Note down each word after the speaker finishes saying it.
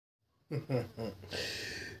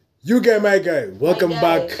You guy, my guy, welcome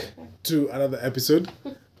back to another episode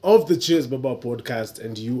of the Cheers Baba podcast,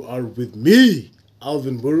 and you are with me,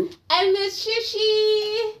 Alvin Buru. And Miss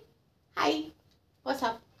Shishi. Hi, what's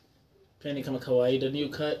up? Penny kama kawaida, new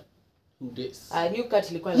cut. Who this? New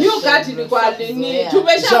cut ilikuwa nini?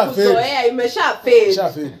 Tumesha kuzoea, imesha fade.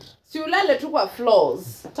 Shafid. Si ulale tu kwa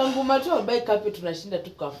floors. Tangu macho by carpet tunashinda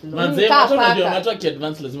tu kwa floors. Manze, macho ndio macho ki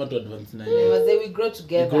advance lazima tu advance na yeye. Manze, we grow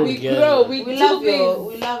together. We grow. We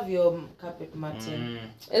love your carpet Martin.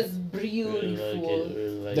 It's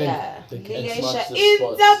beautiful. Yeah. Lilisha in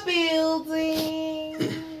the building.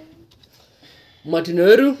 Martin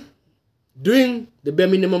Oyeru doing the bare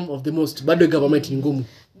minimum of the most. Bado government ni ngumu.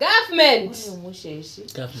 Government.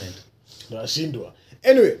 Nashindwa.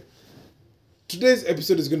 Anyway, today's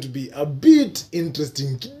episode is going to be a bit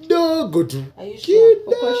interesting. Kidogo tu. Are you sure?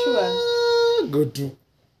 Uko sure? Go to.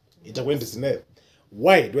 Itakuwa interesting.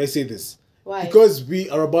 Why do I say this? Why? Because we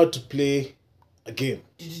are about to play a game.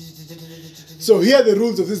 So here are the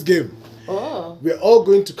rules of this game. Oh. We are all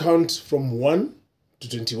going to count from 1 to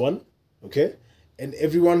 21, okay? And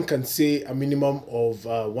everyone can say a minimum of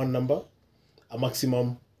one number, a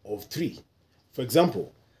maximum of 3. For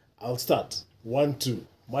example, I'll start 1, 2.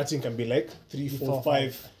 Martin can be like 3, 4,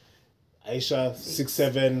 5. Aisha 6,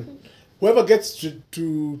 7. Whoever gets to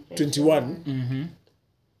 21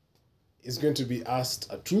 is going to be asked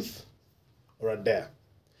a truth or a dare.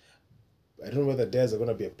 I don't know whether dares are going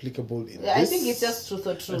to be applicable in this. I think it's just truth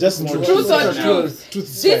or truth. Just truth truth. or truth.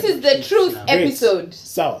 This is the truth episode.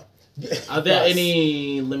 Sour. Are there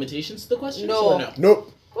any limitations to the question? No.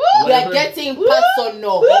 Nope. We are getting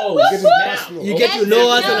personal. Oh, Personal. You get to know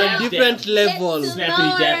us on a different level.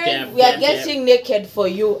 snappity dap. We are getting naked for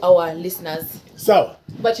you, our listeners. Sour.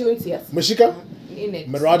 But you won't see us. Mashika. In it.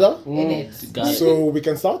 Marada. In it. Got it. So we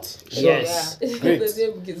can start? Yes. Yeah. Great.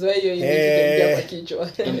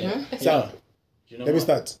 Sour. You know Let me what?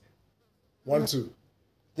 start. 1, 2.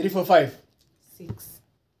 3, 4, 5. 6.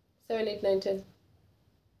 7, 8, 9, 10.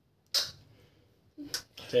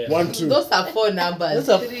 1, 2. Those are 4 numbers.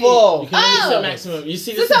 That's a 3. 4. You can only say maximum. You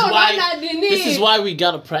see, this is why we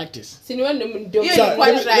gotta practice. You Sorry, need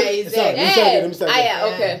one try. let me start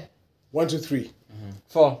again. Okay. 1, 2, 3.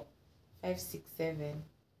 4. 5, 6, 7.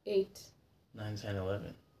 8. 9, 10,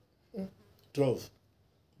 11. 12.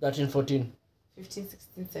 13, 14. 15,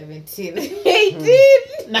 16, 17.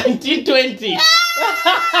 18. 19, 20.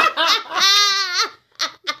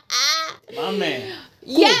 My man.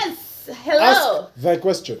 Yes. Hello. Ask the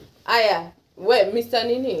question. Aya. Wait, Mr.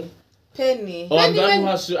 Nini. Penny. Oh, I'm the one who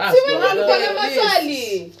has to ask.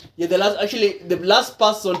 Yeah, the last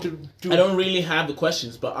person to I don't really have the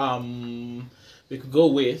questions, but we could go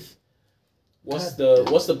with what's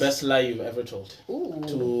the best lie you've ever told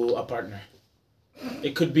to a partner?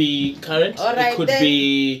 It could be current. All right, it could then.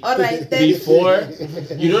 be All right, then. before.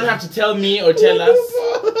 You don't have to tell me or tell us.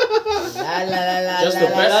 Just the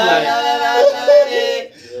best lie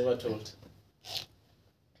you ever told.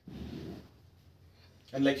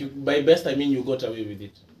 And like by best I mean you got away with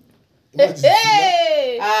it. Imagine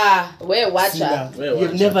Hey. Where watch Sina. her? Where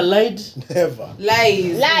You've was never lied. Never.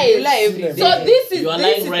 Lies. Lies. You lie every day. So this is You are this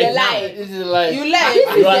lying is right the now. lie. This is a lie. You lie. This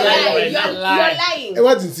is You the are lying lie. right You're now. lying.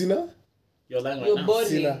 Imagine Sina. You're lying right You're now. boring.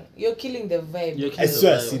 Sina. You're killing the vibe. You're I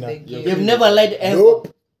swear, killing Sina. the vibe. You've You've never lied ever.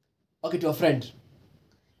 Nope. Okay, to a friend.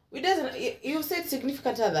 We doesn't. You said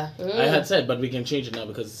significant other. I had said, but we can change it now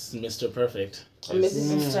because it's Mr. Perfect.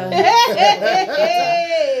 Mr.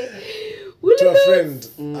 To a friend.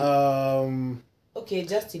 Okay,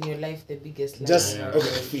 just in your life, the biggest lie. Just Yeah, okay.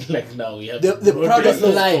 I feel like now we have The proudest no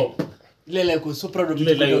lie. scope. Like, we're so proud of you.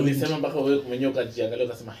 Ile like ulisema mpaka wewe kumenyoka jiangalia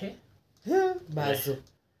ukasema he. Bazo.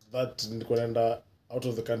 That nilikuwa naenda out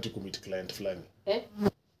of the country to meet client fulani.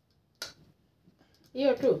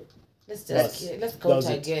 You too. Let's That count was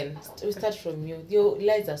it. again. We start from you. Your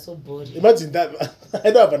lies are so boring. Imagine that.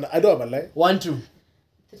 I don't have a lie. 1, 2.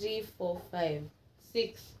 3, 4, 5,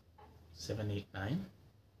 6. 7, 8, 9.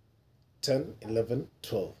 10, 11,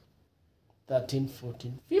 12. 13,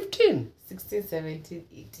 14, 15. 16, 17,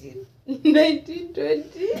 18. 19, 20.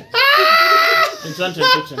 21,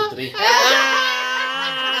 22, 23.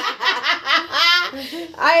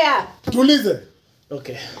 Aya. Tulize.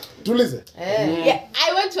 Okay. Yeah,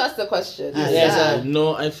 I want to ask the question. Yes,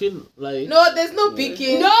 No, I feel like No, there's no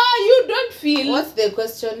picking. No, you don't feel. What's the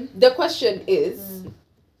question? The question is,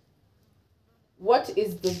 what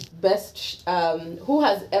is the best? Who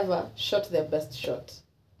has ever shot their best shot,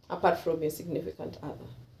 apart from your significant other?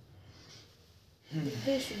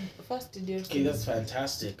 They should first do okay, that's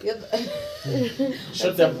fantastic. it.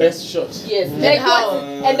 Shot their best shot. Yes. And Like how? what?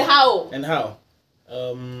 And how? And how?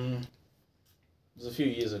 was a few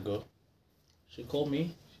years ago. She called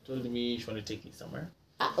me. She told me she wanted to take me somewhere.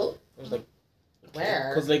 Oh. I was like,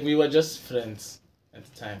 Where? because like we were just friends at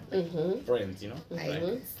the time, like friends, you know.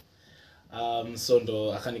 Nice. So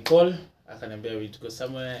ndo akanicall, akaniambia we to go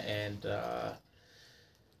somewhere, and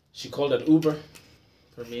she called an Uber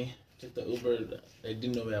for me. Took the Uber. I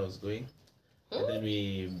didn't know where I was going, and then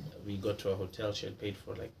we got to a hotel. She had paid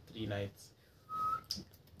for like 3 nights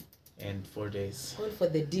and 4 days. All for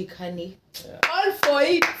the dick, honey. All for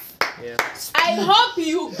it. Yeah. I hope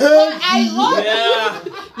you. I hope Yeah.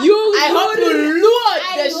 you. I hope you lured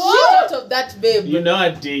the shit out of that babe. You know I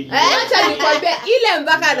did. Acha nikwambia ile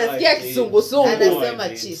mpaka anasikia kisungusungu. Anasema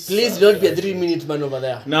cheese. Please don't be a 3-minute man over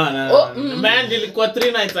there. No. Man, nilikuwa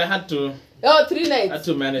 3 nights. I had to. Oh, 3 nights. Had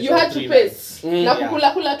to manage. You all had to 3 pace. nights. Na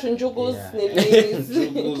kukula tunjugus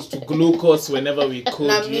nini. Goes to glucose whenever we could.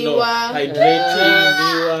 Na You know, miwa.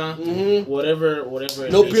 hydrating, miwa, whatever.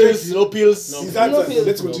 No it is. pills, no pills. No His pills. answer. pills.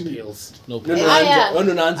 Let's No continue. pills. No No, pills. no, Aya.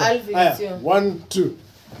 answer. No, answer. Alvin, Aya, it's you. 1, 2,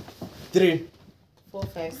 3. 4,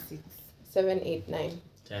 5, 6. 7, 8, 9.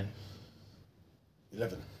 10.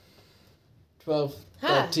 11. 12,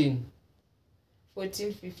 Ha. 13.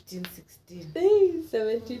 14, 15, 16.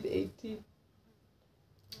 17, 18.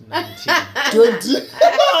 19. 20.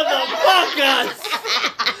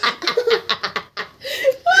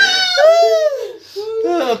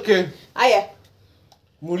 Okay. Aya,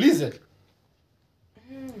 Muulize.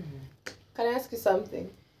 can I ask you something?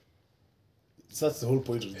 That's the whole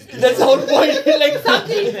point of this. That's the whole point. Like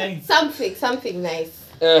Something nice.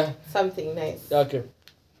 Something nice. Okay.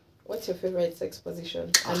 What's your favorite sex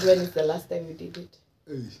position? And when is the last time you did it?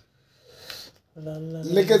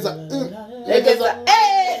 Legeza.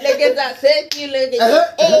 Legeza, seki,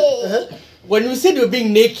 legeza. When we said we're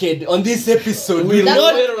being naked on this episode, We we're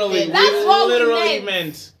not. literally what we literally meant.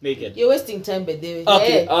 meant naked. You're wasting time, but they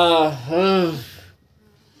Okay.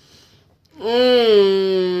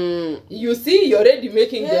 You see, you're already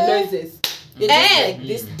making the noises. You're just like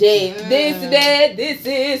this day. This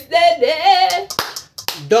is the day.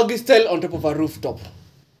 Doggy style on top of a rooftop.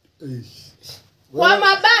 Kwa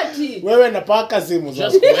mabati. Wewe na paka simu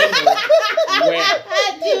Just zako. when.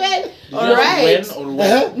 Alright. When or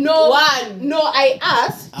when. No, I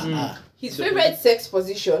asked his favorite sex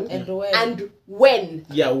position And when? and when.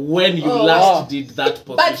 Yeah, when you Oh. last did that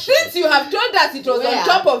position. But since you have told us it was Where? on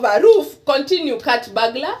top of a roof, continue, cat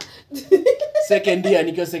burglar. Second year,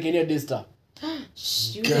 nikiwa second year Daystar. You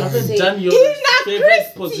You haven't haven't said done your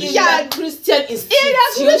favorite position. Yeah. Christian Christian.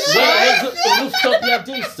 institution. Where was the rooftop ya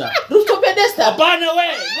Daystar? Rooftop ya Desta. Hapana, we.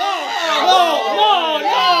 No.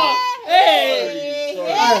 Hey!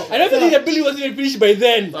 Sorry. I don't think the Billy was even finished by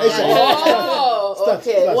then. Oh, Start,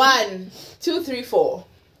 okay. start. 1, 2, 3, 4.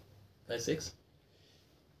 5, 6.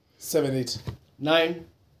 7, 8. 9.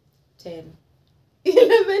 10.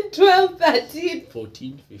 11, 12, 13.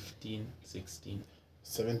 14, 15, 16.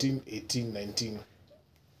 17, 18, 19.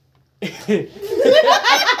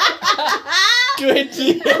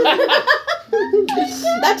 20.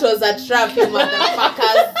 That was a trap, you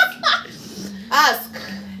motherfuckers. Ask.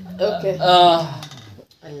 Okay.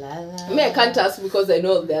 Me, I can't ask because I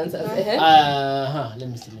know the answers. Let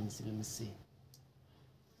me see.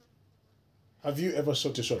 Have you ever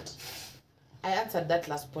shot a shot? I answered that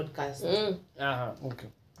last podcast. Okay.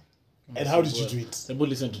 And how did you do it? Sebo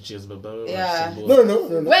listen to Cheers Baba. Yeah.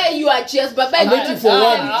 No. Where you are, cheers, Baba. I'm waiting for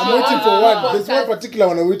one. I'm waiting for one. There's one particular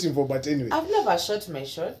one I'm waiting for, but anyway. I've never shot my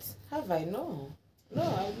shot. Have I? No. No,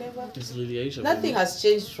 I've never. It's Lily Aisha. Nothing has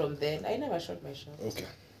changed from then. I never shot my shot. Okay.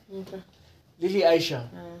 Lily Aisha.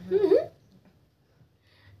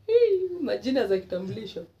 Majina za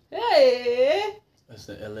kitambulisho. Hey. That's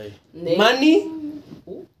the LA. Money?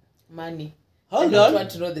 Money. Hold I don't on. want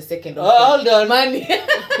to know the second of Hold on. Money.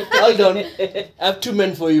 Hold on. I have 2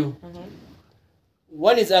 men for you.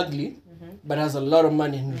 One is ugly, but has a lot of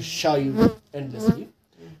money and will shower you endlessly.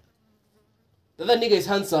 The other nigga is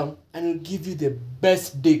handsome and will give you the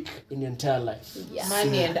best dick in your entire life. Yes.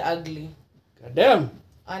 Money and ugly. God damn.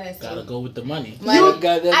 Honestly. Gotta go with the money. You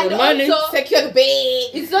got the And money. also, Secure the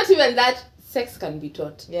bag. it's not even that sex can be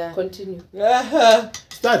taught. Yeah. Continue.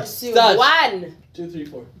 Start. Start. 1. 2, 3,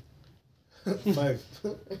 4. 5.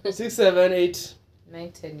 6, 7, 8.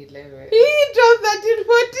 9, 10, 11. He dropped 13,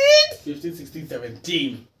 14. 15, 16,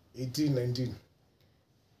 17. 18, 19.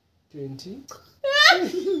 20.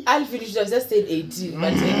 I'll finish. I just said 18.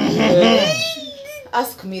 But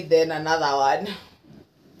ask me then another one.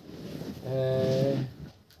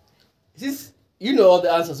 Since you know all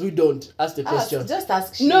the answers, we don't. Ask the question. Just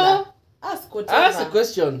ask Sheila. No. Ask whatever. Ask the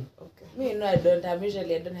question. Okay. Me, no, I don't. I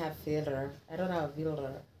don't have filter. I don't have a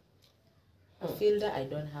filter. A filter, I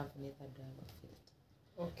don't have neither do I have a filter.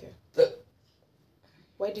 Okay. The-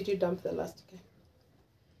 Why did you dump the last guy?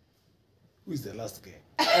 Who is the last guy?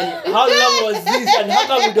 And how long was this? And how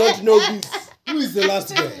come we don't know this? Who is the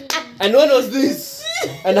last guy? And when was this?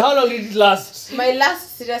 And how long did it last? My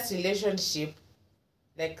last serious relationship,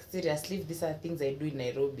 like seriously, these are things I do in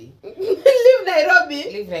Nairobi. Leave Nairobi.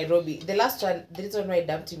 Leave Nairobi. The last one, the reason why I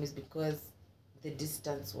dumped him is because the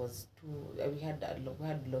distance was too. We had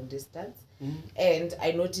long distance, and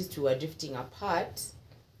I noticed we were drifting apart,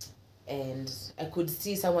 and I could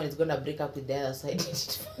see someone is gonna break up with the other, so I did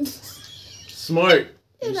it. Smart.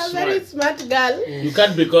 You're You're a very smart. smart girl. You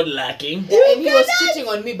can't be caught lacking. Yeah, and he was cheating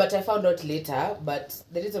on me, but I found out later. But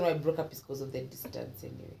the reason why I broke up is because of the distance,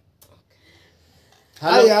 anyway.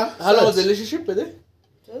 How long was the relationship with it?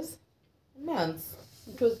 It was months.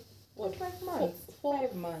 It was what? 5 months.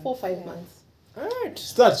 5 months. 4 5 Yeah. months. Alright.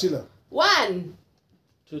 Start, Sheila. 1.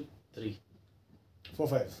 2, 3. 4,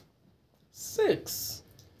 5. 6.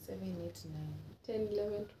 7, 8, 9. 10,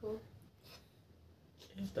 11, 12.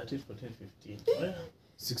 13, 14, 15. Oh, yeah.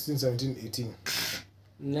 16, 17, 18.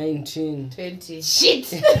 19. 20.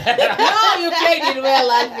 Shit. No, you played it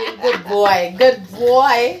well, Alvin. Good boy. Good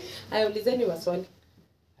boy. Ulizeni maswali.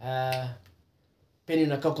 Penny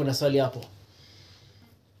unakaa kuna swali hapo.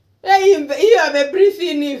 Hiyo amebrief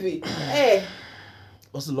in hivi.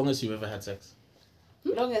 What's the longest you've ever had sex?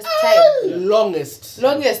 Longest time.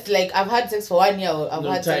 Longest. Like I've had sex for 1 year. Or I've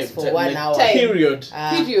No, had sex for time, 1 like, hour. time. Period.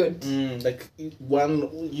 Period. Like one,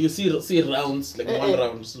 you see rounds, like one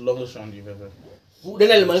round, it's the longest round you've ever.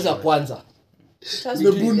 Dada alimaliza kwanza. It has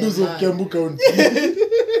The to be Bundus the of man. Kiambu County.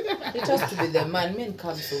 It has to be the man. Men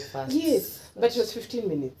come so fast. Yes. But it was 15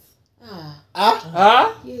 minutes.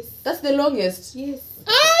 Huh? Yes. That's the longest. Yes.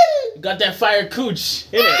 You got that fire cooch.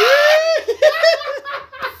 Hit it.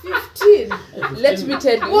 15. Let me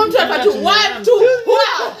tell you. Mtu hapa tu 1 2.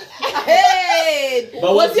 Hey.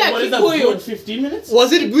 But Was he a what is that Kikuyu? good 15 minutes?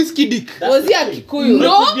 Was it whiskey dick? That's Was the he a thing. Kikuyu? It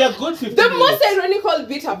No. could be a good 15 The minutes. most ironical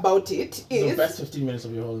bit about it The is best 15 minutes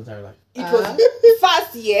of your whole entire life. it was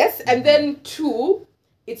first, yes, and then 2,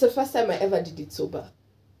 it's the first time I ever did it sober.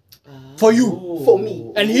 For you. Ooh, For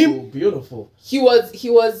me. And him? Beautiful. He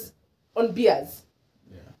was on beers.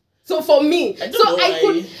 Yeah. So for me, I don't so know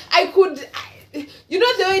I could, you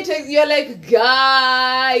know the way it takes, you're like,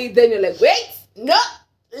 guy, then you're like, wait, no,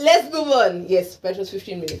 let's move on. Yes, but it was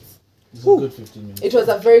 15 minutes. It's a good 15 minutes. It was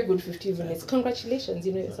a very good 15 minutes. Congratulations,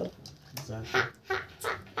 you know yourself. Exactly.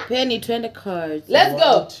 Penny 20 cards. Let's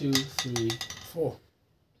go. 1, 2, 3, 4.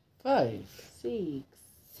 5. 6.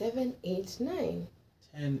 7, 8, 9.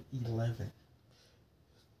 10, 11.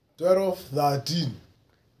 12, 13.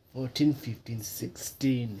 14, 15,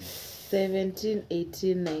 16. 17,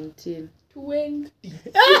 18, 19. 20.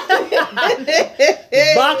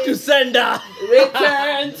 Back to sender.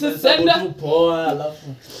 Return to sender.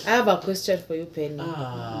 I have a question for you, Penny.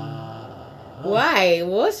 Ah. Why?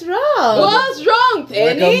 What's wrong? What's wrong, Welcome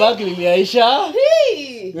Penny? back, Lily Aisha.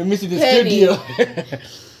 Hey. We missed the Penny. studio.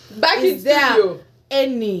 Back in Is there studio.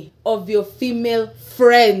 any of your female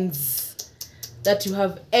friends that you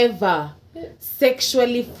have ever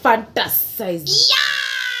sexually fantasized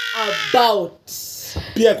about?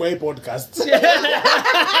 Pia kwa hii podcast.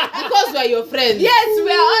 Because we're your friends. Yes,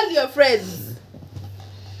 we are all your friends.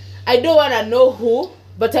 I don't want to know who,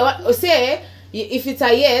 but I want to say if it's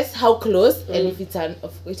a yes, how close? And if it's an,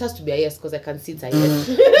 it has to be a yes because I can see it's a yes.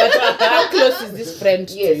 But how close is this friend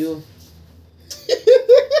to you?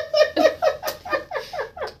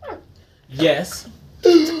 Yes.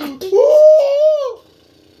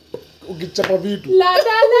 Ukichapa vitu. La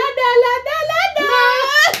da la da la da la da.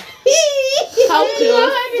 How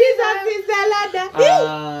close? Jesus is a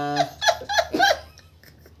ladder.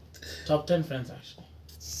 Top 10 friends, actually.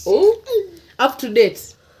 Oh, up to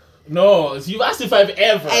date. No, you've asked if I've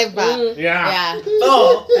ever. Ever. Yeah. Yeah.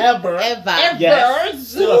 No, ever. Ever. Yes.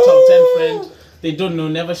 Still a top 10 friend. They don't know,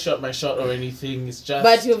 never shot my shot or anything. It's just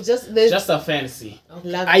But you've just a fantasy.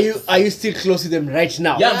 love Are you still close to them right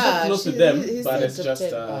now? Yeah, I'm Yeah, so close to he's them, still but it's top just,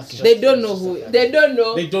 10. it's just They don't know who. They don't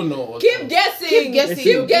know. They don't know. What Keep guessing. Keep guessing.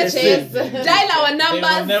 Keep guessing. Yes. Dial our They will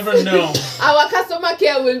numbers. never know. Our customer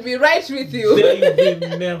care will be right with you. They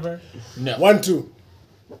will never know. 1, 2.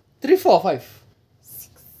 3, 4, 5.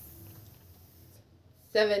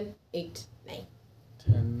 7, 8, 9.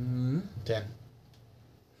 10.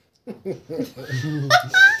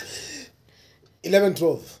 11,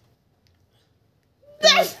 12.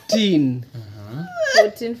 13.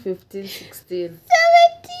 14, 15, 16.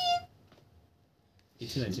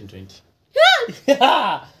 18, 19, 20.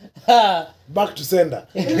 Back to sender.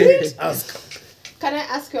 Ask. Can I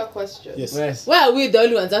ask you a question? Yes. Yes. Why are we the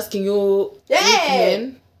only ones asking you? Hey!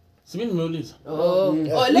 Men? Simi nimeuliza. Oh,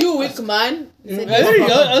 You weak man. I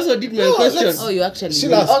already also did my question. Oh, you actually. She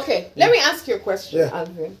did. asked. okay. Let me ask you a question, Yeah.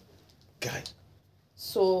 Alvin. Guy.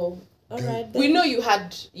 So Alright. we know you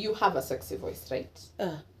have a sexy voice, right?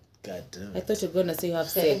 God damn. I thought you were gonna say you have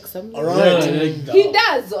sex. I'm All right. He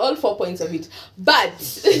does all 4 points of it, but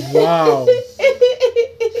Wow.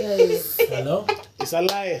 Guys. Hello? It's a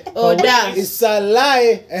lie. Oh, damn. It's a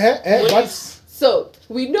lie. What? so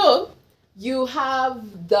we know you have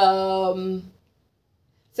the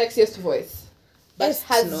sexiest voice, but Yes,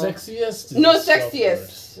 has no. Sexiest. no is a strong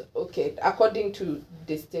sexiest. Okay, according to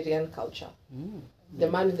Destarian culture, the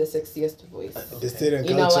man with the sexiest voice. The Syrian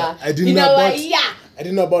In culture. our, I didn't in know our, about. yeah. I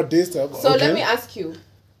didn't know about this stuff. So okay. let me ask you,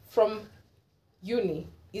 from uni,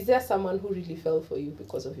 is there someone who really fell for you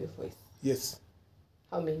because of your voice? Yes.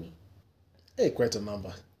 How many? Hey, quite a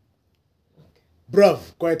number. Bruv,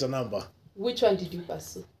 quite a number. Which one did you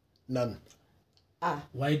pursue? None. Ah,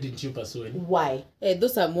 Why didn't you pursue any? why? Hey,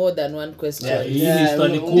 those are more than one question. Hii ni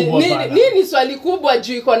swali kubwa bana. Nini swali kubwa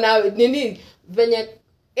juu iko na nini venye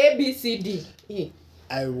ABCD.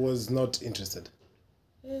 I was not interested.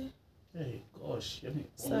 Hey, gosh. Yani,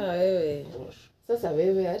 Sawa wewe. gosh. Sasa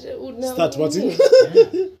wewe aje una Start watching.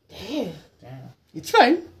 Damn. Damn. It's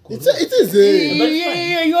fine. It is a. But it's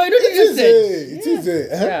fine. You are not It is interested. a. It is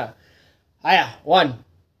a. Yeah. Aya, 1.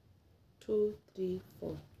 2, 3,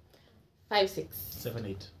 4. 5, 6. 7,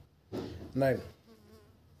 8. 9.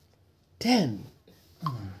 10.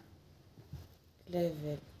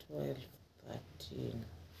 11, 12, 13.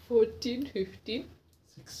 14, 15.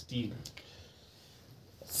 16.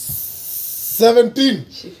 17.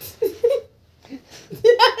 Shit.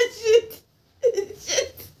 Shit.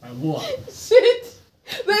 Shit. Amua. Shit.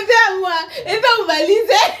 Bebe amua. Enda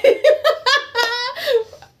umalize.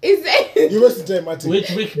 Is it? You wasted time, Martin.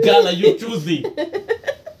 Which girl are you choosing?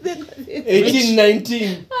 18,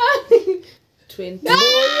 19. 20.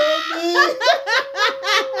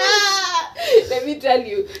 Let me tell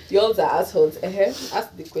you, y'all are assholes.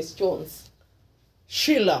 Ask the questions.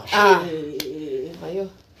 Sheila. Mayo.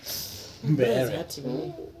 Mbere. Hati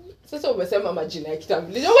me. Sasa umesema majina ya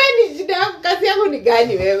kitambulisho. Wewe ni jina yako, kazi yako ni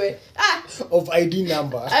gani wewe? Of ID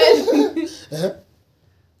number.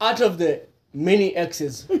 Out of the many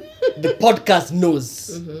exes, the podcast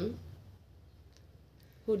knows.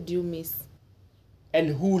 Who do you miss? And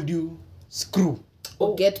who would you screw?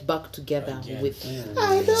 Or get back together with?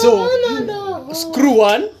 So, screw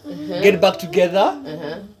one, get back together.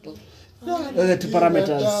 Those are the 2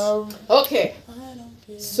 parameters. Okay.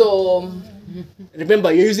 So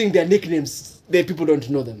Remember, you're using their nicknames. The people don't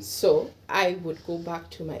know them. I would go back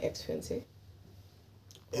to my ex-fiancé.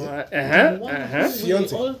 We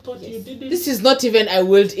Fiance. all thought you did it. This is not even I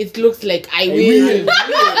willed. It looks like I will.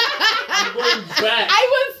 I'm going back. I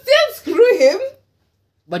will still screw him.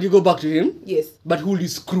 But you go back to him. Yes. But who will you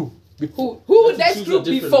screw? Who would I Choose a screw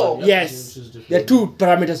different before? one. Yes. Choose different. There are 2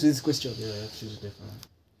 parameters to this question. Yeah, choose different.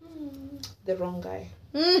 The wrong guy.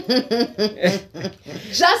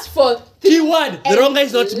 Just for Keyword, the wrong guy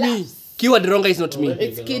is not me. laughs. Keyword, the wrong guy is not me.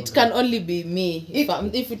 It can only be me.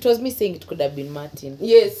 If it was me saying, it could have been Martin.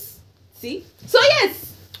 Yes. See? So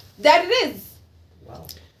yes, there it is. Wow.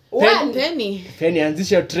 One. Penny. Penny,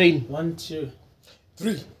 anzisha your train. 1, 2.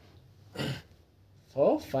 3.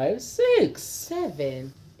 4, 5, 6.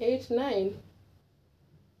 7. 8, 9.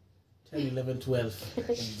 10, 11, 12.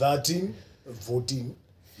 13. 14.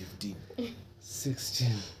 15. 16.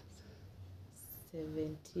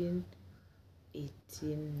 17.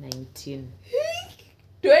 18. 19.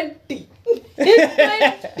 20.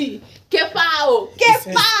 20. Kepao.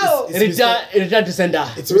 Kepao. Return to sender.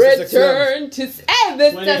 It's Mr. Sexy Return to Mr.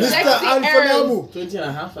 20. Mr. Sexy Aaron. Anfanamu. 20 and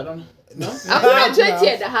a half, I don't know. No? Hakuna 20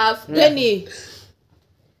 and a half. Penny.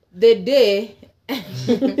 The day.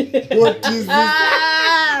 What is this?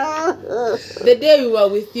 The day we were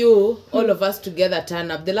with you, all of us together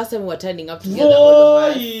turn up. The last time we were turning up together, all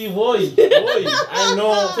of us. Boy. I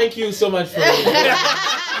know. Thank you so much for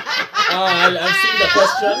I've seen the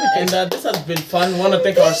question, and this has been fun. Want to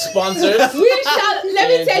thank our sponsors. We shall, let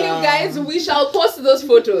me And, tell you guys, we shall post those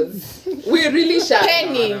photos. We really shall.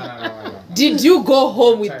 Penny, did you go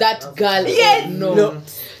home with that girl? Yes. No.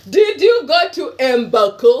 Did you go to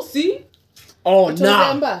Mbakasi? Oh, To nah.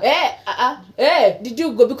 remember? Did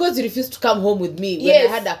you go? Because you refused to come home with me. When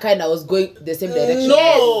Yes. I had a kind, I was going the same direction.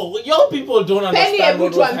 No, your people don't Penny, understand hebu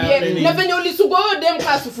what was tuambie. happening. Na venye ulisugua huyo dem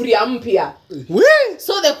kaa sufuria mpya.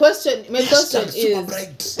 So the question, my question is,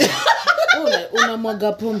 Right.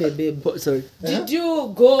 unamwaga pombe, babe. Sorry. Did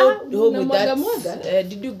you go home with that? unamwaga?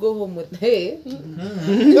 Did you go home with? Hey.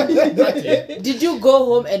 Did you go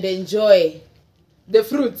home and enjoy the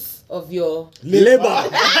fruits of your Labor.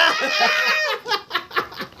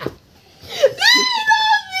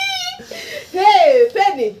 hey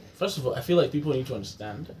Penny. First of all, I feel like people need to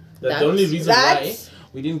understand that That's- the only reason why that's-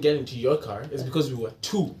 we didn't get into your car is because we were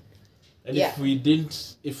two. And Yeah. if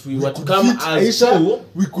we were to Could come fit, as Aisha, two,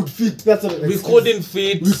 we could fit. That's what we couldn't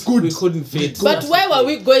fit. We couldn't fit. But where were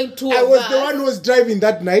we going two I of was us? the one who was driving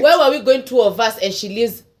that night, Where were we going two of us and she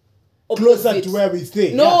lives closer opposite? to where we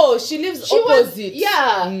stay. No, she lives She was- opposite.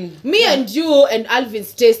 yeah. Me and you and Alvin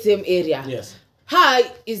stay same area. Yes. Her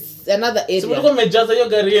is another So area. mlikuwa mmejaza hiyo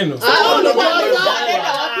gari yenu. Ah, So, no, mlikuwa no, no, mmejaza.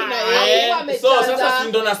 nenda wapi na yeye? Eh, Alikuwa so sasa amejaza. si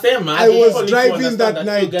ndo nasema I was people need to driving understand that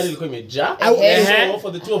hiyo night. gari ilikuwa imejaa. I- So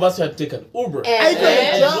for the two of us we had taken Uber. Eh. And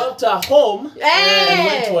dropped her home and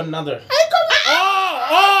went to another.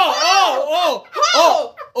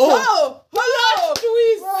 Hello,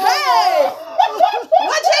 twist. Hey.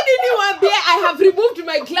 Wacheni niwaambie, I have removed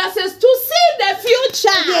my glasses to see the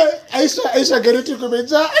future. Yeah, Aisha gari yetu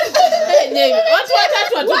kumeja. Hey, name. Watu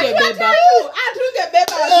watatu hatugebeba.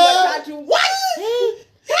 Hatugebeba watu watatu. What?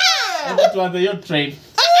 And that was your train.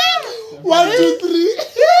 1, 2, 3.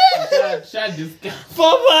 Shut this car.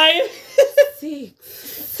 4, 5. 6,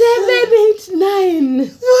 7, 8,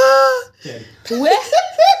 9. Ten. Where?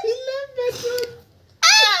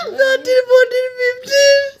 13, 14,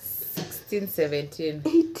 15. 16, 17.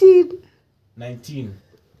 18. 19.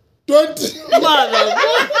 20.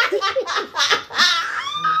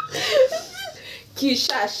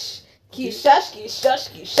 Kishash.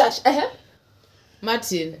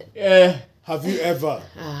 Martin. Have you ever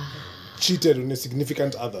cheated on a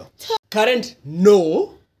significant other? Current,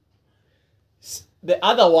 no. The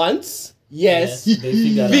other ones, yes. They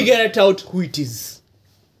figured out. Figure it out who it is.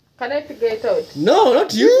 Can I figure it out? No,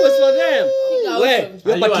 not you. It was for them. out Where?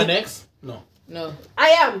 from- Are you But an ex? No. No. I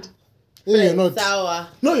am. No, you're not. Sour.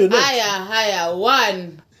 No, you're not. Higher.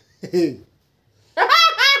 1. Hey. 1.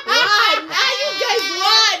 Ah, you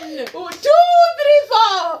guys 1. 2, 3,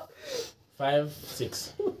 4. 5,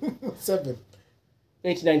 6. 7.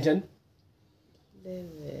 8, 9, 10.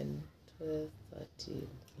 11, 12, 13,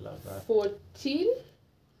 Love that. 14,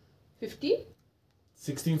 15.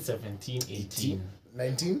 16, 17, 18.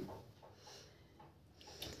 19.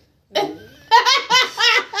 I'm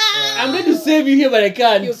ready to save you here, but I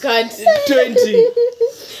can't. You can't. 20.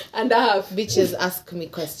 And I have bitches ask me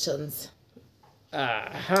questions.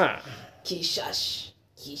 Uh-huh. Kishash.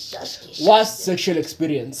 Worst sexual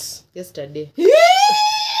experience. Yesterday.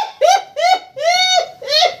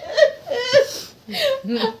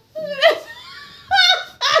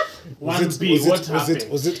 Was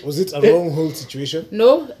it a wrong whole situation?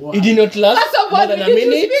 No. It did not last First of all, more than we a need to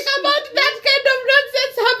minute. speak about that kind of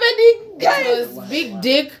nonsense happening, guys. Because big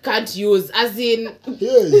dick can't use, as in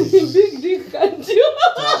Yeah. big dick can't use.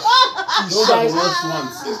 Those are the worst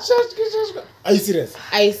ones. Are you serious?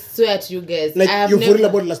 I swear to you guys, Like I have you for real never.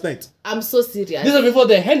 about last night? I'm so serious. This was before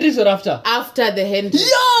the Hendrix or after? After the Henry.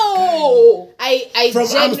 Yo! I From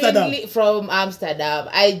genuinely from Amsterdam.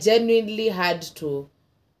 I genuinely had to.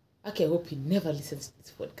 Okay, I hope he never listens to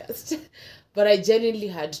this podcast. But I genuinely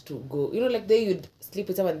had to go. You know, like they you'd sleep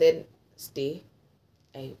with someone and then stay.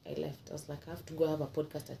 I left. I was like, I have to go have a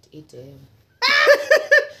podcast at 8 a.m.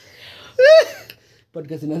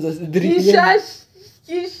 Podcast in answers 3 p.m.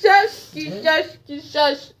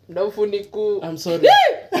 Kishash. No funiku. I'm sorry.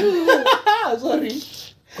 Sorry.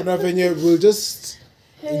 Kuna venye, we'll just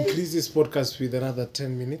increase this podcast with another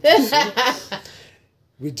 10 minutes.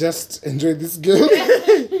 We just enjoy this game.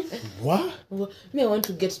 What? Me, I want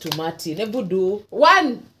to get to Martin. Ebudu.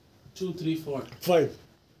 1, 2, 3, 4. 5.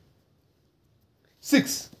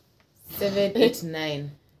 6. 7, 8,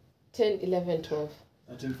 9, 10, 11, 12.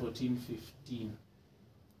 13, 14, 15.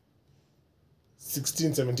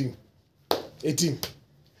 16, 17. 18.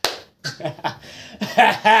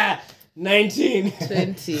 19.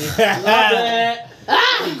 20. Love it.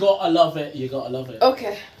 You gotta love it. You gotta love it.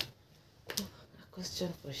 Okay. A question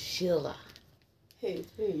for Sheila. Hey,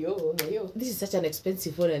 yo. This is such an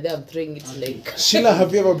expensive one, and then I'm throwing it like. Sheila,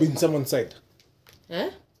 have you ever been someone's side? Huh?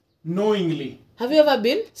 Knowingly. Have you ever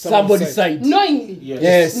been? Somebody's side. Knowingly. Yes.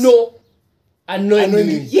 Yes. No.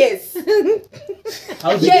 Unknowingly. Yes.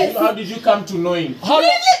 How did you come to knowing? How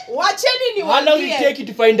long did it take you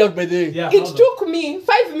to find out, by the way? Yeah. It took me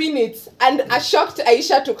 5 minutes and a shocked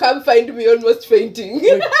Aisha to come find me almost fainting.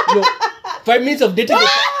 Wait, no. 5 minutes of dating.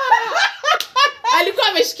 Alikuwa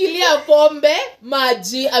ameshikilia pombe,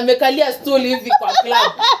 maji, amekalia stool hivi kwa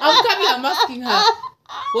club. I'm coming, I'm asking her,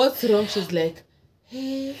 what's wrong? She's like,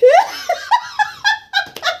 hey.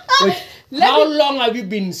 Wait, how long have you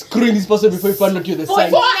been screwing this person before you found out you're the side?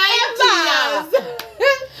 Forever.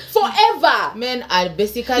 ever. Men are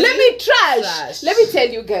basically. Let me trash. Trash. Let me tell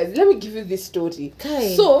you guys. Let me give you this story.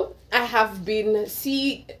 Okay. So I have been in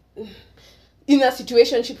a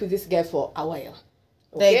situationship with this guy for a while.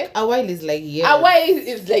 Okay? Like a while is like years. A while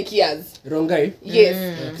is like years. Wrong guy.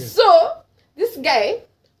 Yes. Okay. So this guy,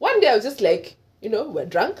 one day I was just like, we're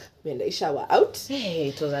drunk, we're in the shower out. Hey,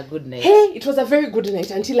 it was a good night. Hey, it was a very good night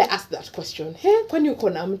until I asked that question. Hey, kwani uko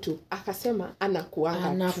na mtu? Akasema anakuanga tu.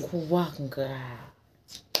 Anakuwanga.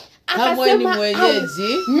 Akasema, Kama ni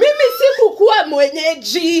mwenyeji. Mimi sikukuwa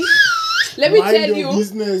mwenyeji. Let me Mind tell your you,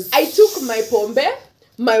 business. I took my pombe,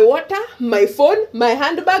 my water, my phone, my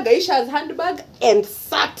handbag, Aisha's handbag, and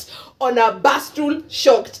sat on a bar stool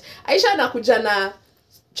shocked. Aisha anakuja na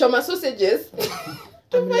choma sausages.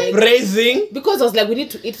 I'm like, Praising. because I was like, we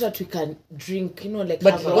need to eat so that we can drink, like.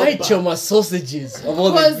 But have a- why choma sausages of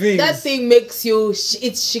all the Because things? that thing makes you. It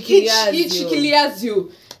It shikilias you.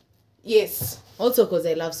 you. Yes. Also, because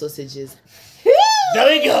I love sausages. There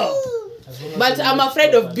we go. But I'm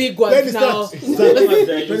afraid of big Let ones me now. start. Let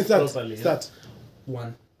Let me start. properly. Start.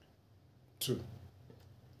 1, 2,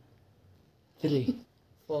 3.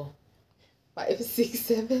 4. 5, 6,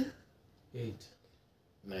 7. 8,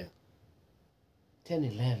 9. 10,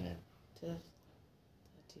 11. 12,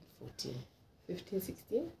 13, 14. 15,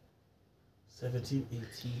 16. 17,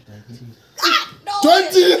 18, 19.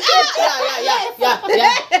 20! Yeah.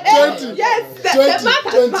 20! Yes, the 20! math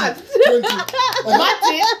has 20! math. 20!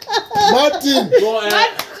 Martin! Go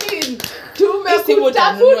ahead.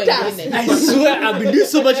 Tumekutafuta. I swear I've been doing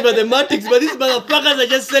so much mathematics, but these motherfuckers are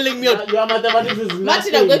just selling me out. Your mathematics is Martin,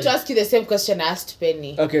 nothing. I'm going to ask you the same question I asked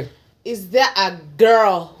Penny. Okay. Is there a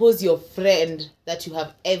girl who's your friend that you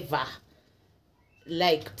have ever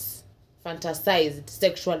liked, fantasized,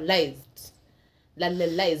 sexualized,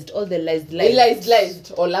 lalalized, all the lies?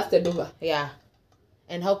 Realized or lasted over. Yeah.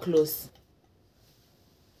 And how close?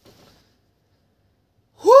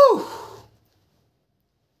 Whew.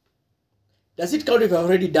 Does it count if I've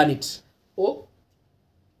already done it? Oh.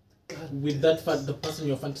 With that fact, the person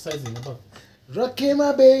you're fantasizing about.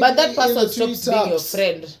 Rakema baby. But that in person the stops being your treetops.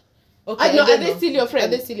 friend. Okay. I know, I don't are they know. still your Are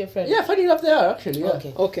friend? they still your friend? Yeah, funny enough they are actually, yeah.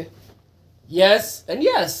 Okay. Okay. Yes and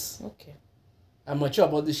yes. Okay. I'm mature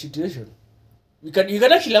about this situation. You can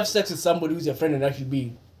actually have sex with somebody who's your friend and actually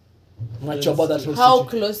be mature about that whole How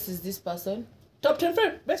situation. close is this person? Top 10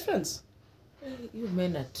 best friends. You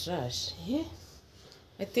men are trash. Yeah.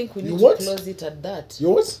 I think we You need what? to close it at that.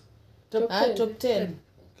 Yours? Top 10. Top 10.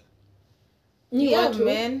 You Yeah, want to?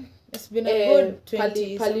 man. It's been a good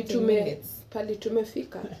 20 pali something minutes.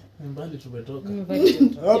 tumefika. Mbali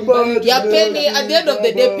tumetoka. Yeah, Penny. At the end of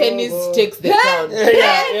the day, Penny takes the crown.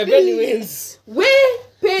 Yeah, Benny wins. Where?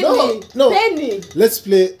 Penny. No. Penny. Let's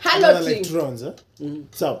play Hello, another like team. 2 rounds, huh?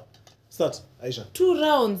 So, start, Aisha. 2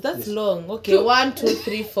 rounds. That's long. Okay. 1, 2,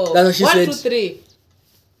 3, 4. That's what she 1, said. 2, 3.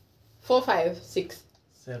 4, 5, 6.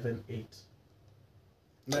 7, 8.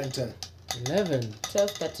 9, 10. 11. 12,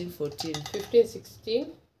 13, 14. 15,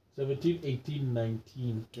 16. 17, 18,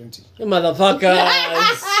 19. 20. You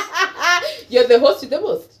motherfuckers. You're the host with the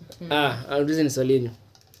most. I'm losing Solino.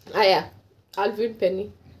 Yeah. Alvin,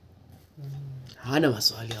 Penny. Hana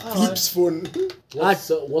maswali hapo. Flips phone.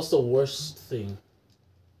 What's the worst thing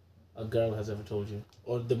a girl has ever told you?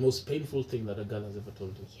 Or the most painful thing that a girl has ever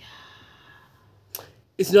told you?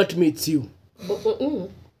 It's not me, it's you.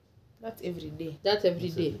 That's every day. That's every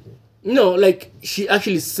day. No, like she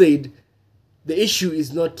actually said the issue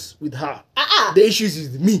is not with her. The issue is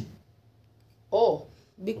with me. Oh.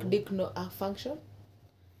 Big dick no function.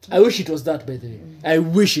 I wish it was that, by the way. I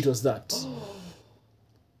wish it was that.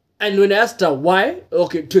 And when I asked her why,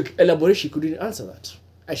 okay, to elaborate, she couldn't answer that.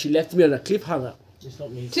 And she left me on a cliffhanger. It's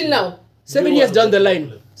not me. Till now. 7 You years are down the the line.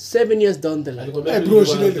 problem. 7 years down the line. Hey, bro,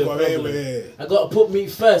 she did it. I gotta put me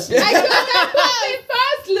first.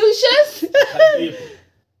 First, Lucius.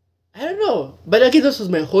 I don't know. But again, this was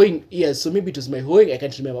my hoeing years, so maybe it was my hoeing, I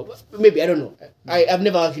can't remember. Maybe, I don't know. I've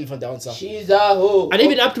never actually found the answer. She's a hoe. And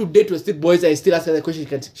even up to date with still boys, I still ask her the question,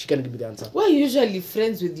 she can't give me the answer. Why are you usually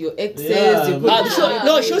friends with your exes? Yeah, You but- put-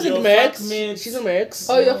 No, she wasn't Your my ex. fuckmates. She's not my ex.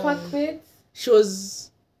 Oh, your fuckmates? She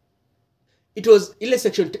was. It was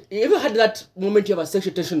sexual. You ever had that moment you have a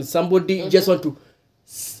sexual tension with somebody, you just want to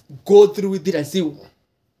go through with it and see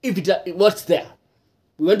if what's there.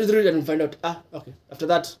 We went through it and we find out, okay, after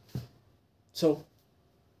that. So,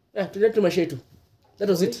 yeah, to that to my shade too. That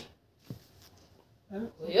was it.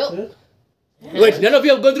 Yep. Wait, none of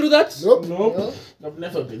you have gone through that? Nope. Nope. I've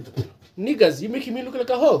never been to. Niggas, you making me look like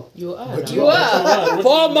a hoe. You are. But now. You are.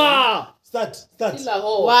 Former! Start. Still a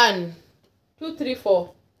hoe. 1. 2, 3,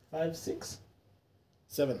 4. 5, 6.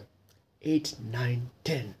 7. 8, 9,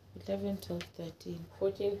 10. 11, 12, 13.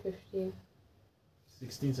 14, 15.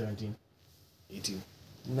 16, 17. 18.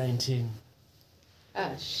 19.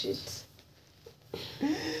 Ah, shit.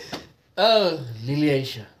 Oh, Lily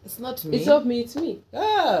Aisha. It's not me. It's not me, it's me.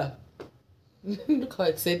 Ah, Look how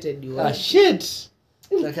excited you ah, are. shit.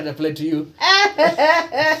 That can apply to you.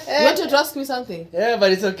 You wanted to ask me something? Yeah,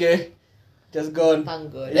 but it's okay. Just go on.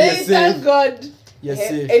 Thank God. Yeah. Hey, thank God. You're Eh,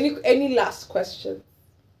 safe. Any last question?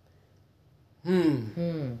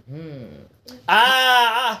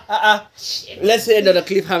 Let's end on a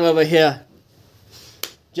cliffhanger over here.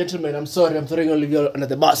 Gentlemen, I'm sorry. I'm throwing all of you under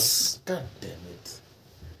the bus. God damn it.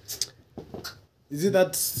 Is it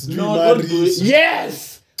that No, don't do it.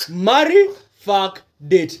 Yes! Marry, fuck,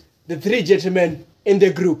 date. The 3 gentlemen in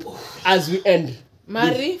the group as we end.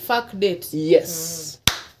 Marry, fuck, date. Yes.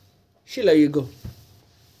 Sheila, you go.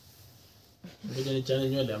 Ngoja nichane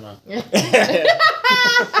nywele ama.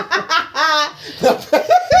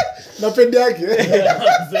 na pende yake?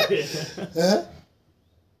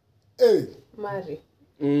 Hey, Marry.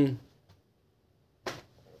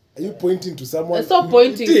 are you pointing to someone? Stop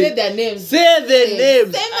pointing. Say their names. Say the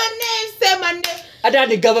names. Say my name. Say my name. Other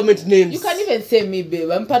the government names. You can even say me,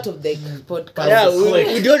 babe. I'm part of the podcast. Yeah,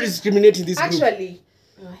 we don't discriminate in this group. Actually.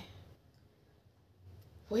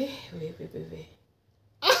 Wait.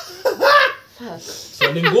 Fuck.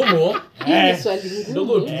 Swali ngumu. Hii ni swali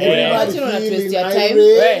Ndogo ngumu. tu. But you don't want to waste your time.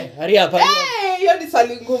 Hey, hurry up, hurry up. Hey, hiyo ni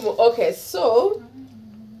swali ngumu. Okay, so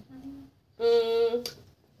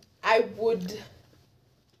I would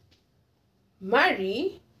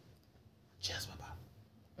marry Cheers, baba.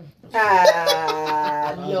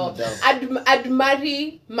 no. I'd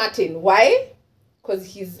marry Martin. Why? Because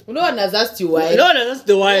he's No one has asked you why. No, that's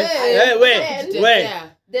the why. Hey, Wait. Yeah.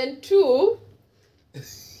 then 2.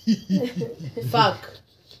 Fuck.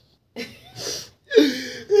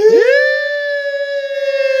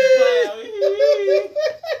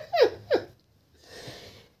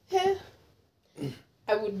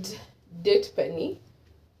 I would date Penny.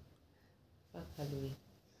 Fuck Halloween.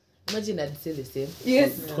 Imagine I'd say the same.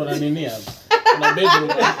 Yes. Tuko na nini hapa? Kuna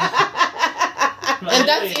bedroom. And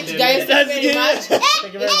that's it, guys. Thank you very much.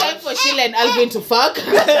 Thank you very It's time much. for Sheila and Alvin to fuck.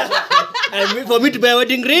 And for me to buy a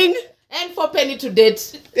wedding ring? And for Penny to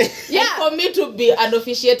date. Yeah. And for me to be an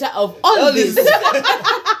officiator of all this.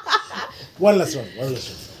 One last one.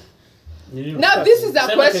 Now this is a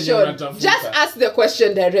Sema question. Kenya unatafuta. Just ask the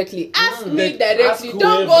question directly. Ask me directly. Ask Don't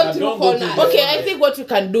go whoever. through Don't go corners. through Okay, I think what we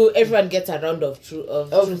can do, everyone gets a round of truth or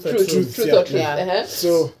Truth truth. or truth. Yeah.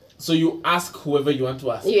 Uh-huh. So you ask whoever you want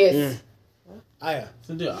to ask. Yes. Aya.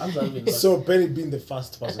 So do you answer Alvin first? So Penny being the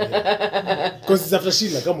first person here. Because it's after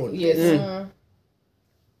Sheila, come on. Yes.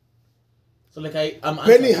 So like I'm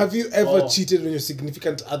Penny, answering. have you ever Oh. cheated on your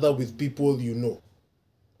significant other with people you know?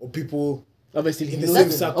 Or people Obviously, in the he same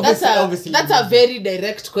knows. circle? That's a very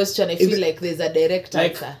direct question. I feel like there's a direct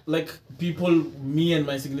answer. Like people me and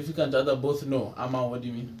my significant other both know. Ama, what do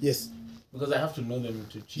you mean? Yes. Because I have to know them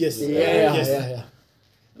to cheat. Yes. with Yes. them.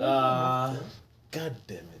 God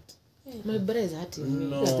damn it. My brother is hurting me.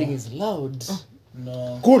 No. This thing is loud.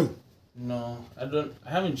 No. Cool. No. I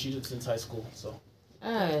haven't cheated since high school, so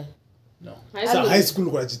Ah, no. So high school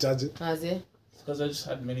kwa chitaje? Maze. Because I just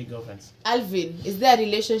had many girlfriends. Alvin, is there a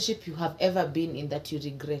relationship you have ever been in that you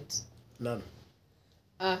regret? None.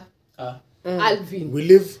 Alvin. We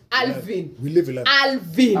live. Alvin. We live. We learn.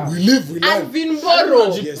 Alvin. We live. We learn. Alvin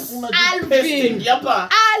Boro. Yes. Alvin. Yapa.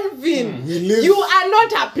 Alvin. We live. You are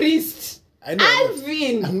not a priest. I know.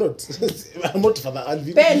 Alvin. I'm not. I'm not Father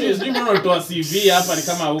Alvin. Penny. Yes, you know to CV hapa ni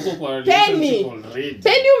kama huko kwa Penny. relationship already.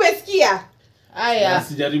 Penny umesikia? Aya.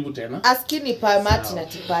 Sijaribu tena. Askini pamati na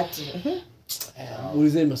tipati.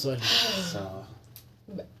 Ulizeni maswali. Sawa.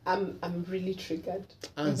 I'm really triggered.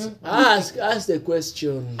 Answer. Ask the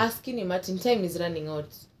question. Askini Martin, time is running out.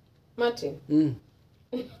 Martin, Mm.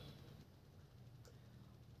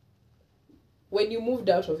 when you moved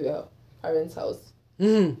out of your parents' house,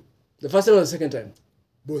 Mm. The first time or the second time?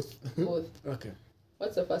 Both. both, Okay.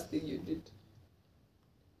 what's the first thing you did?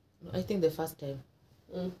 I think the first time.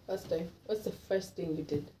 First time. What's the first thing you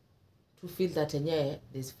did? To feel that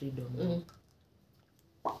there's freedom.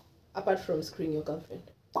 Apart from screwing your girlfriend.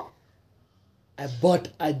 I bought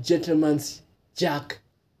a gentleman's Jack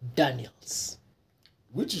Daniels.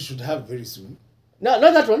 Which you should have very soon. No,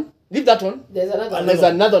 not that one. Leave that one. There's another And one. there's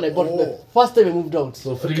another one I bought the first time I moved out.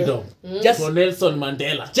 So freedom. Just, For Nelson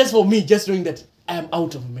Mandela. just for me, just knowing that I am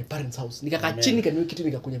out of my parents' house. Nikakaa chini nikaniwe kitu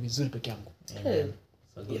nikakunya vizuri peke yangu. Amen.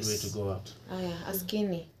 It's a good way to go out. Aya,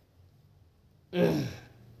 askini.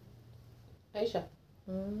 Aisha.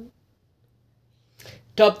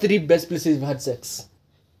 Top 3 best places you've had sex.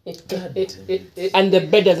 And the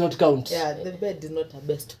bed does not count. Yeah, the bed is not a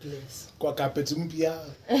best place. Kwa carpet mpya.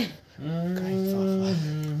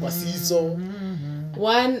 Kaifafa. Kwa siso.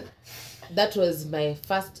 One, that was my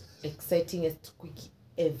first excitingest quickie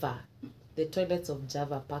ever. The toilets of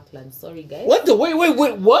Java Parkland. Sorry, guys. What the wait, what?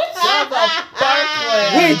 Wait,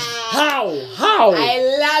 how?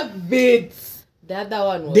 I love it. The other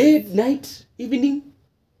one was Day, night, evening.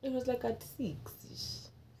 it was like at 6ish.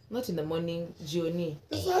 Not in the morning, Gioni.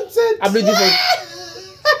 Sunset. I'm ready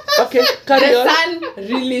for. Okay, carry The on. sun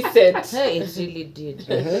really set. Hey, it really did.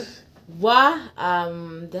 Uh-huh.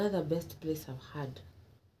 The other best place I've had.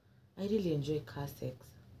 I really enjoy car sex.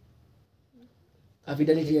 Have you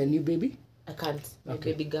done it to your new baby? I can't. My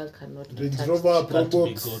Okay. baby girl cannot. be Range touched. Rover Pro Got to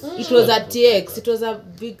be Box. good. It was a TX. It was a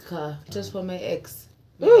big car. It was for my ex.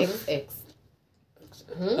 My ex.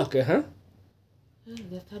 Okay, huh?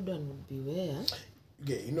 The third one would be where?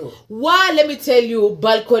 Okay, you know. Let me tell you,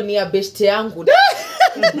 balcony ya beshte yangu.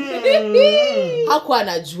 Hakuwa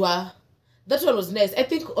anajua. That one was nice. I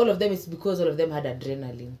think all of them is because all of them had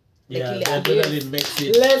adrenaline. Yeah, Like, the adrenaline makes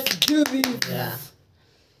it. Let's do this. Yeah.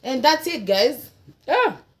 And that's it, guys.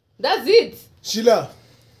 Yeah. That's it. Sheila.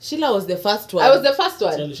 Sheila was the first one. I was the first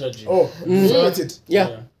one. Tell Shoji. Oh, so that's it.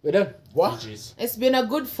 Yeah. We're done. What? GGs. It's been a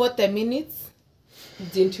good 40 minutes.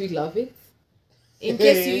 Didn't we love it? In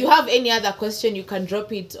case you have any other question, you can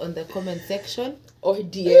drop it on the comment section Or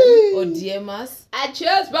DM. or DM us.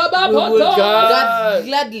 Cheers, Baba We will Poto.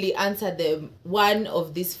 gladly answer them one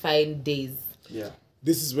of these fine days. Yeah.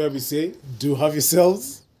 This is where we say, do have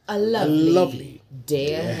yourselves A lovely, lovely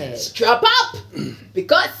day ahead. Strap up.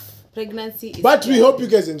 Because Pregnancy is But we hope you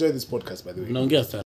guys enjoy this podcast, by the way. Naongea sana.